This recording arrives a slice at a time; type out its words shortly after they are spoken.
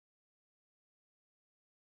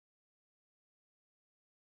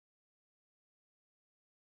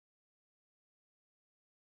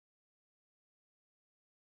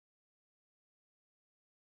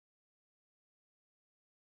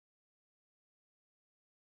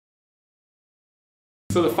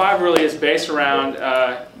So the 5 really is based around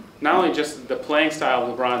not only just the playing style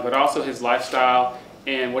of LeBron, but also his lifestyle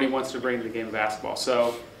and what he wants to bring to the game of basketball.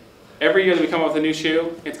 So every year that we come up with a new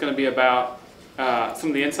shoe, it's going to be about some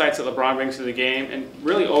of the insights that LeBron brings to the game, and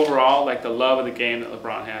really overall like the love of the game that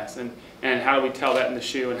LeBron has, and how do we tell that in the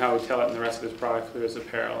shoe, and how we tell it in the rest of his product through his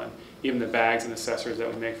apparel, and even the bags and accessories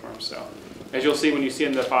that we make for him. So as you'll see when you see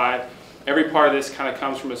in the 5, every part of this kind of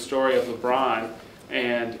comes from a story of LeBron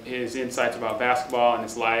and his insights about basketball and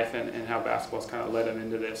his life, and how basketball's kind of led him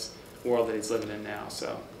into this world that he's living in now.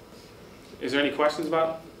 So is there any questions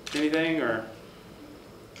about anything, or?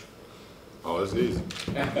 Oh, it's easy.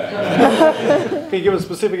 Can you give a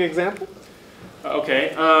specific example?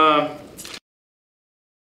 Okay.